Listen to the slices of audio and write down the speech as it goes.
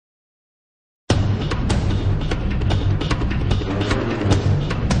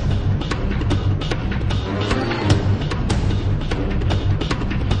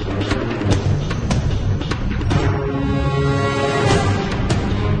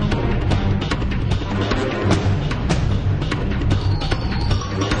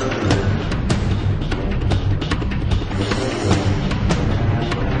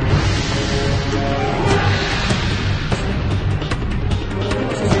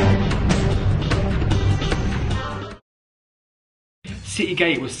City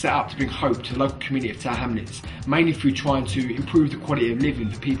Gate was set up to bring hope to the local community of Tower Hamlets, mainly through trying to improve the quality of living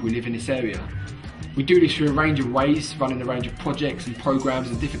for people who live in this area. We do this through a range of ways, running a range of projects and programmes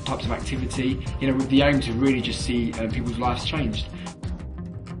and different types of activity, with the aim to really just see people's lives changed.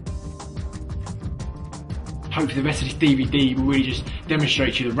 Hopefully the rest of this DVD will really just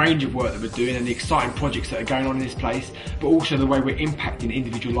demonstrate to you the range of work that we're doing and the exciting projects that are going on in this place, but also the way we're impacting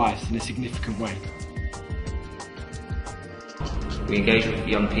individual lives in a significant way. We engage with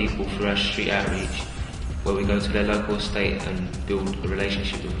young people through our street outreach, where we go to their local estate and build a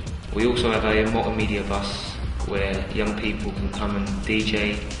relationship with them. We also have a multimedia bus where young people can come and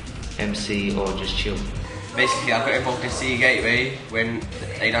DJ, MC or just chill. Basically I got involved in City Gateway when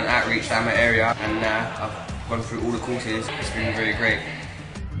they done outreach down my area, and I've gone through all the courses. It's been really great.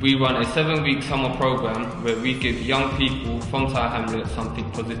 We run a 7-week summer programme where we give young people from Tower Hamlets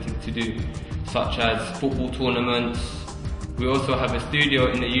something positive to do, such as football tournaments. We also have a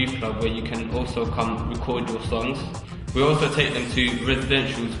studio in the youth club where you can also come record your songs. We also take them to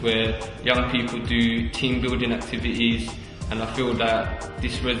residentials where young people do team building activities, and I feel that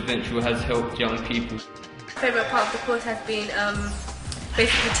this residential has helped young people. My favourite part of the course has been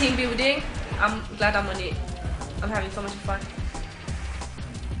basically team building. I'm glad I'm on it. I'm having so much fun.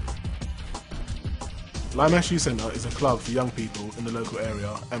 Limehouse Youth Centre is a club for young people in the local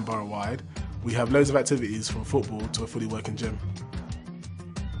area and borough-wide. We have loads of activities from football to a fully working gym.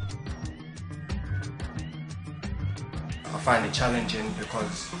 I find it challenging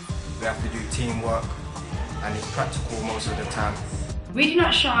because we have to do teamwork and it's practical most of the time. We do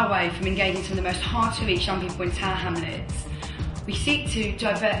not shy away from engaging some of the most hard-to-reach young people in Tower Hamlets. We seek to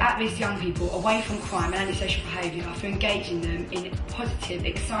divert at-risk young people away from crime and antisocial behaviour through engaging them in positive,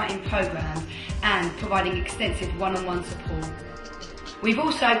 exciting programmes and providing extensive one-on-one support. We've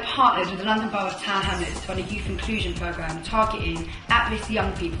also partnered with the London Borough of Tower Hamlets to run a youth inclusion programme targeting at-risk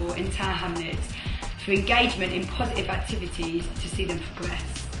young people in Tower Hamlets through engagement in positive activities to see them progress.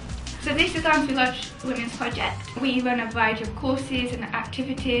 So this is Arms Lodge Women's Project. We run a variety of courses and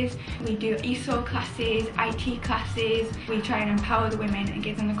activities. We do ESOL classes, IT classes. We try and empower the women and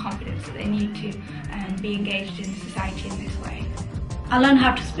give them the confidence that they need to be engaged in society in this way. I learn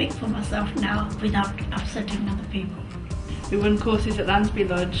how to speak for myself now without upsetting other people. We run courses at Lansbury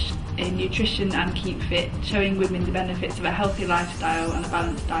Lodge in nutrition and keep fit, showing women the benefits of a healthy lifestyle and a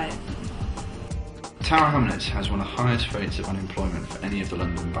balanced diet. Tower Hamlets has one of the highest rates of unemployment for any of the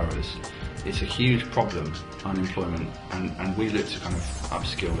London boroughs. It's a huge problem, unemployment, and we look to kind of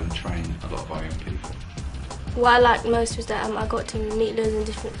upskill and train a lot of our young people. What I liked most was that I got to meet loads of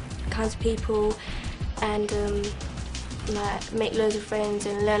different kinds of people and make loads of friends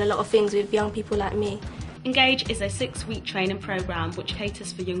and learn a lot of things with young people like me. Engage is a 6-week training programme which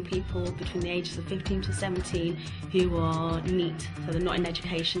caters for young people between the ages of 15 to 17 who are NEET, so they're not in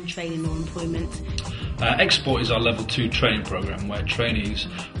education, training or employment. Export is our level 2 training programme where trainees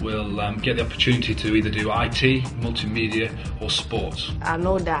will get the opportunity to either do IT, multimedia or sports. I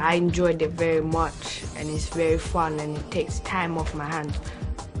know that I enjoyed it very much and it's very fun and it takes time off my hands.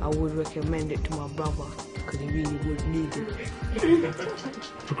 I would recommend it to my brother because he really would need it.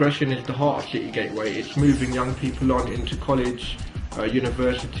 Progression is the heart of City Gateway. It's moving young people on into college,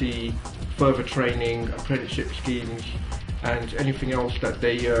 university, further training, apprenticeship schemes and anything else that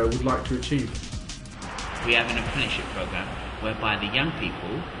they would like to achieve. We have an apprenticeship programme whereby the young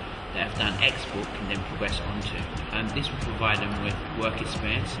people that have done export can then progress onto. This will provide them with work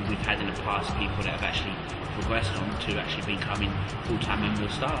experience, and we've had in the past people that have actually progressed on to actually becoming full-time members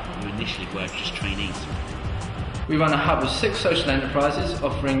of staff who initially were just trainees. We run a hub of 6 social enterprises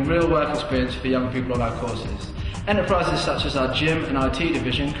offering real work experience for young people on our courses. Enterprises such as our gym and IT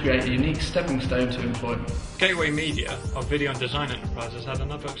division create a unique stepping stone to employment. Gateway Media, our video and design enterprise, has had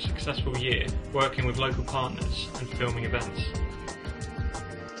another successful year working with local partners and filming events.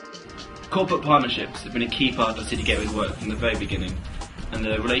 Corporate partnerships have been a key part of City Gateway's work from the very beginning, and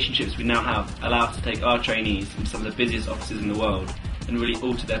the relationships we now have allow us to take our trainees from some of the busiest offices in the world and really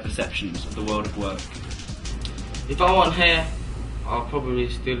alter their perceptions of the world of work. If I wasn't here, I'll probably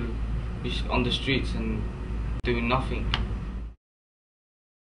still be on the streets and doing nothing.